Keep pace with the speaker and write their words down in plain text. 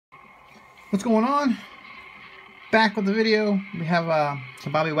What's going on? Back with the video. We have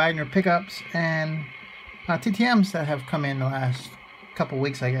some Bobby Wagner pickups and TTMs that have come in the last couple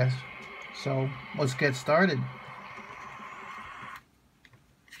weeks, I guess. So let's get started.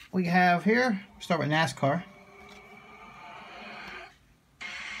 We have here, start with NASCAR.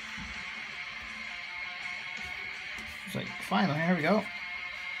 It's like, finally, here we go.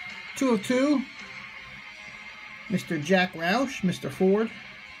 2 of 2. Mr. Jack Roush, Mr. Ford.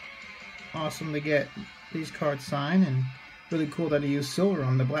 Awesome to get these cards signed, and really cool that he used silver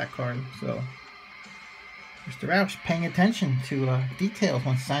on the black card. So Mr. Roush paying attention to details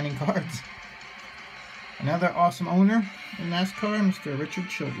when signing cards. Another awesome owner in NASCAR, Mr. Richard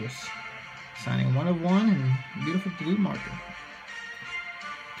Childress, signing 1 of 1 and beautiful blue marker.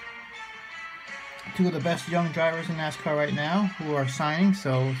 2 of the best young drivers in NASCAR right now who are signing,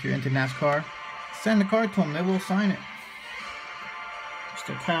 so if you're into NASCAR, send the card to them, they will sign it.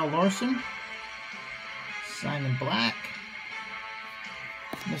 Mr. Kyle Larson, signed in black.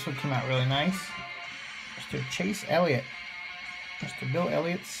 This one came out really nice. Mr. Chase Elliott, Mr. Bill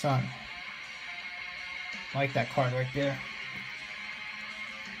Elliott's son. I like that card right there.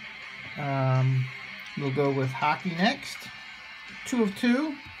 We'll go with hockey next. 2 of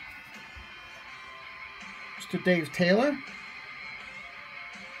 2. Mr. Dave Taylor.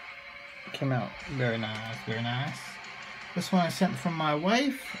 Came out very nice, very nice. This one I sent from my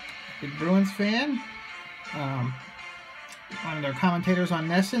wife, big Bruins fan. One of their commentators on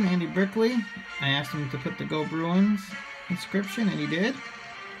Nesson, Andy Brickley. I asked him to put the Go Bruins inscription, and he did.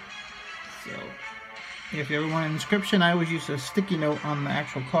 So, if you ever want an inscription, I always use a sticky note on the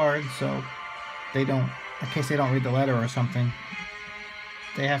actual card, so they don't, in case they don't read the letter or something,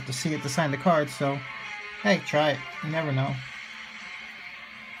 they have to see it to sign the card. So, hey, try it. You never know.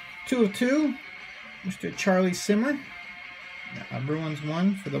 2 of 2, Mr. Charlie Simmer. Bruins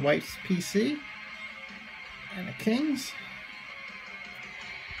 1 for the Whites PC. And the Kings.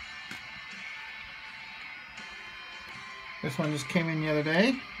 This one just came in the other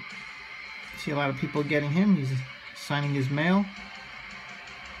day. See a lot of people getting him. He's signing his mail.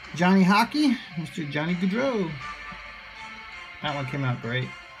 Johnny Hockey, Mr. Johnny Gaudreau. That one came out great.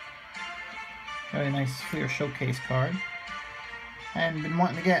 Very nice clear showcase card. And been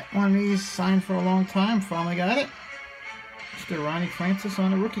wanting to get one of these signed for a long time. Finally got it. Mr. Ronnie Francis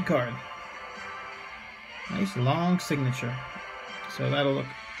on a rookie card. Nice long signature. So that'll look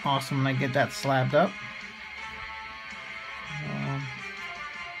awesome when I get that slabbed up.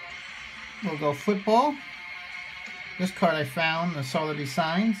 We'll go football. This card I found, I saw that he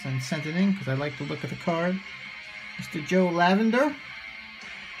signs and sent it in because I like to look at the card. Mr. Joe Lavender.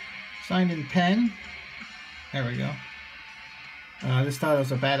 Signed in pen. There we go. I just thought it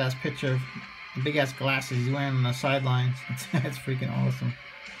was a badass picture of the big ass glasses he's wearing on the sidelines. It's freaking awesome.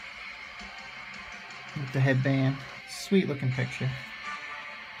 With the headband. Sweet looking picture.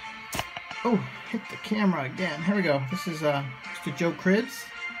 Oh, hit the camera again. Here we go. This is Mr. Joe Cribbs.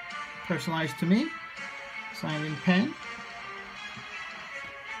 Personalized to me. Signed in pen.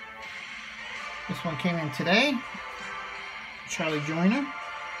 This one came in today. Charlie Joyner.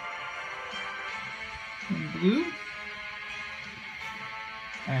 In blue.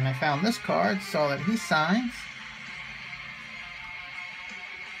 And I found this card, saw that he signs.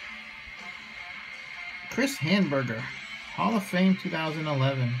 Chris Hamburger, Hall of Fame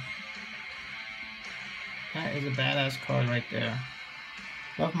 2011. That is a badass card right there.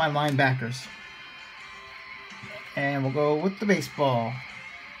 Love my linebackers. And we'll go with the baseball.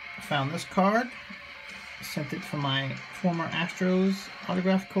 I found this card. Sent it from my former Astros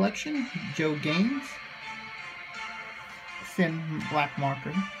autograph collection, Joe Gaines. Thin black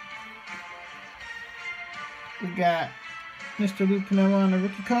marker. We got Mr. Lou Piniella on the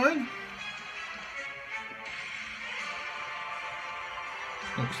rookie card.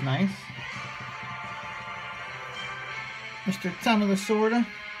 Looks nice. Mr. Tommy Lasorda.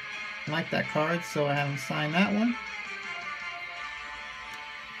 I like that card, so I haven't signed that one.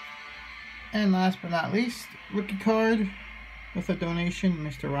 And last but not least, rookie card with a donation,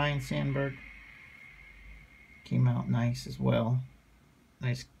 Mr. Ryan Sandberg. Came out nice as well.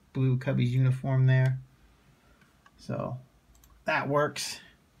 Nice blue Cubbies uniform there. So that works.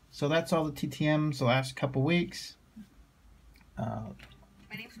 So that's all the TTMs the last couple weeks.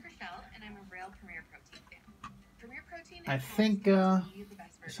 My name's Chriselle, and I'm a real Premier Protein fan. Premier Protein. I think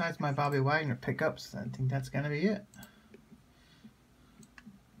besides my Bobby Wagner pickups, I think that's gonna be it.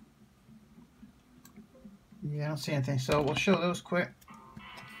 Yeah, I don't see anything. So we'll show those quick.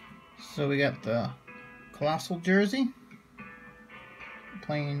 So we got the Colossal jersey,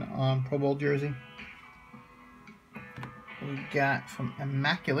 plain Pro Bowl jersey. We got from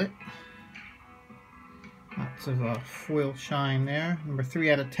Immaculate Lots of foil shine there. Number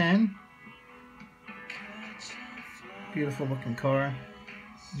 3 out of 10. Beautiful looking car.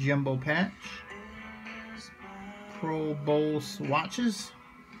 Jumbo patch. Pro Bowl swatches.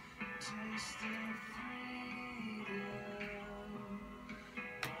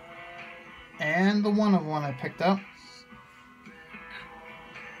 And the 1 of 1 I picked up.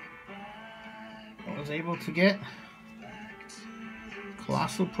 I was able to get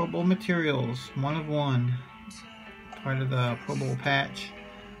Colossal Pro Bowl materials. 1 of 1. Part of the Pro Bowl patch.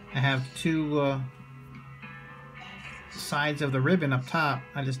 I have 2 sides of the ribbon up top.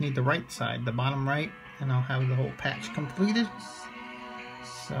 I just need the right side, the bottom right, and I'll have the whole patch completed.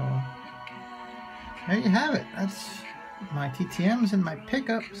 So there you have it. That's my TTMs and my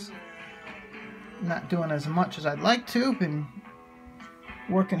pickups. Not doing as much as I'd like to. Been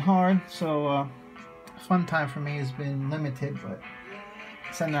working hard, so fun time for me has been limited, but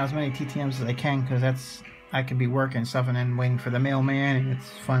sending out as many TTMs as I can, because I could be working stuff and then waiting for the mailman, and it's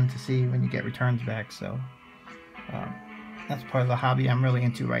fun to see when you get returns back. So that's part of the hobby I'm really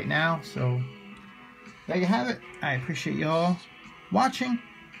into right now. So there you have it. I appreciate you all watching,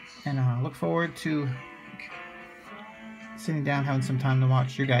 and I look forward to sitting down, having some time to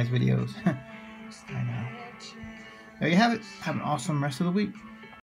watch your guys' videos. I know. There you have it. Have an awesome rest of the week.